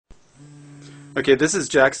Okay, this is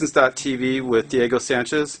Jacksons.TV with Diego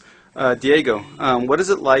Sanchez. Diego, what is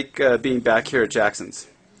it like being back here at Jacksons?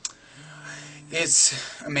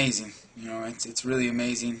 It's amazing. It's really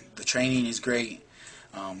amazing. The training is great.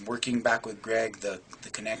 Working back with Greg, the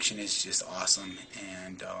connection is just awesome,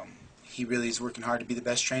 and he really is working hard to be the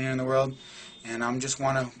best trainer in the world, and I just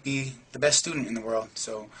want to be the best student in the world.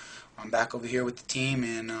 So I'm back over here with the team,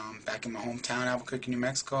 and back in my hometown, Albuquerque, New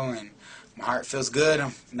Mexico, and my heart feels good.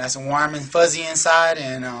 I'm nice and warm and fuzzy inside,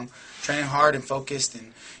 and training hard and focused.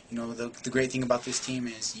 And the great thing about this team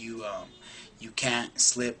is you can't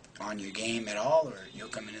slip on your game at all, or you'll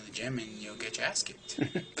come into the gym and you'll get your ass kicked.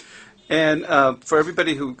 And for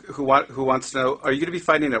everybody who wants to know, are you going to be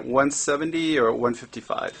fighting at 170 or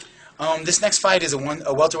 155? This next fight is a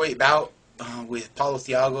welterweight bout with Paulo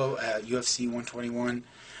Thiago at UFC 121.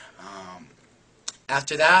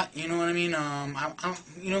 After that, you know what I mean.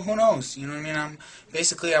 Who knows? You know what I mean.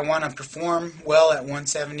 Basically, I want to perform well at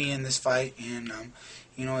 170 in this fight, and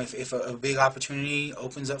if a big opportunity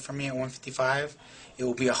opens up for me at 155, it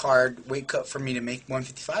will be a hard weight cut for me to make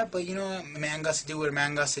 155. But a man got to do what a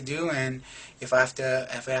man got to do, and if I have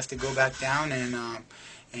to go back down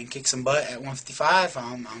and kick some butt at 155,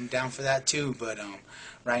 I'm down for that too. But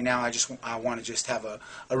right now, I want to just have a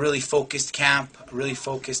really focused camp, a really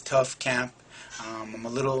focused, tough camp. I'm a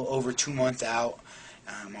little over 2 months out.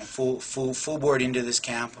 I'm full board into this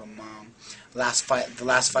camp. The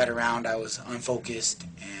last fight around, I was unfocused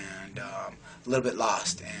and a little bit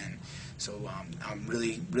lost, and so I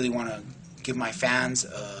really want to give my fans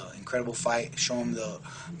an incredible fight, show them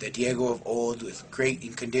the Diego of old with great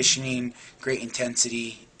in conditioning, great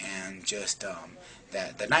intensity, and just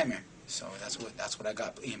that nightmare. So that's what I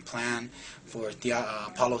got in plan for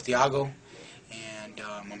Paulo Thiago. And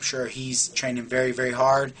I'm sure he's training very, very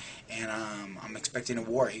hard, and I'm expecting a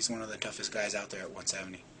war. He's one of the toughest guys out there at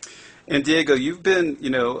 170. And Diego, you've been,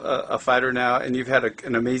 a fighter now, and you've had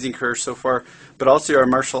an amazing career so far, but also you're a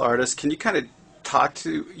martial artist. Can you kind of talk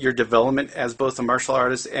to your development as both a martial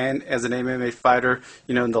artist and as an MMA fighter,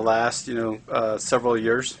 in the last, several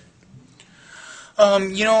years?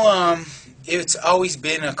 It's always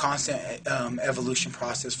been a constant evolution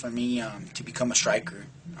process for me to become a striker.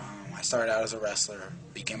 I started out as a wrestler,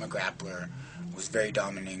 became a grappler, was very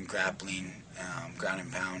dominant in grappling, ground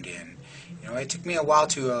and pound, and it took me a while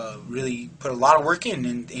to really put a lot of work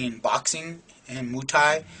in boxing and Muay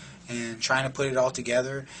Thai and trying to put it all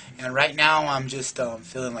together. And right now I'm just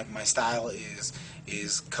feeling like my style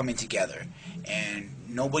is coming together, and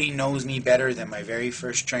nobody knows me better than my very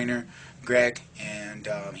first trainer, Greg, and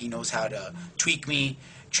he knows how to tweak me,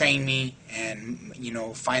 train me, and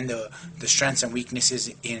find the strengths and weaknesses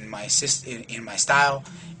in my style,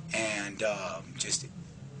 and just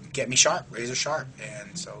get me sharp, razor sharp.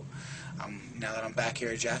 And so now that I'm back here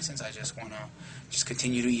at Jackson's, I just want to just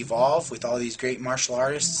continue to evolve with all these great martial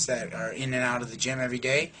artists that are in and out of the gym every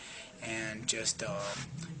day, and just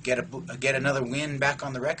get another win back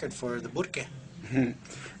on the record for the Burke.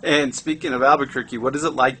 And speaking of Albuquerque, what is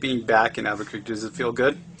it like being back in Albuquerque? Does it feel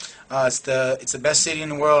good? It's the best city in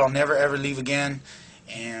the world. I'll never ever leave again.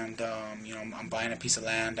 And I'm buying a piece of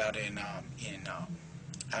land out in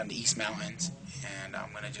the East Mountains, and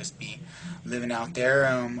I'm gonna just be living out there,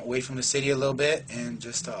 away from the city a little bit, and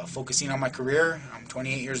just focusing on my career. I'm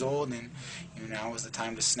 28 years old, and now is the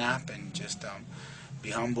time to snap and just be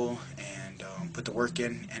humble and put the work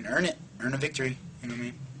in and earn a victory. You know what I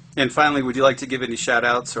mean? And finally, would you like to give any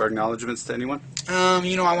shout-outs or acknowledgments to anyone? I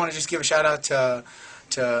want to just give a shout-out to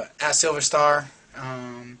at Silver Star.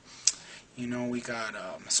 We got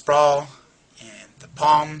Sprawl and the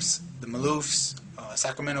Palms, the Maloofs,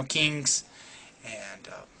 Sacramento Kings, and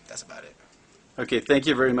that's about it. Okay, thank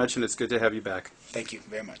you very much, and it's good to have you back. Thank you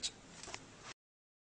very much.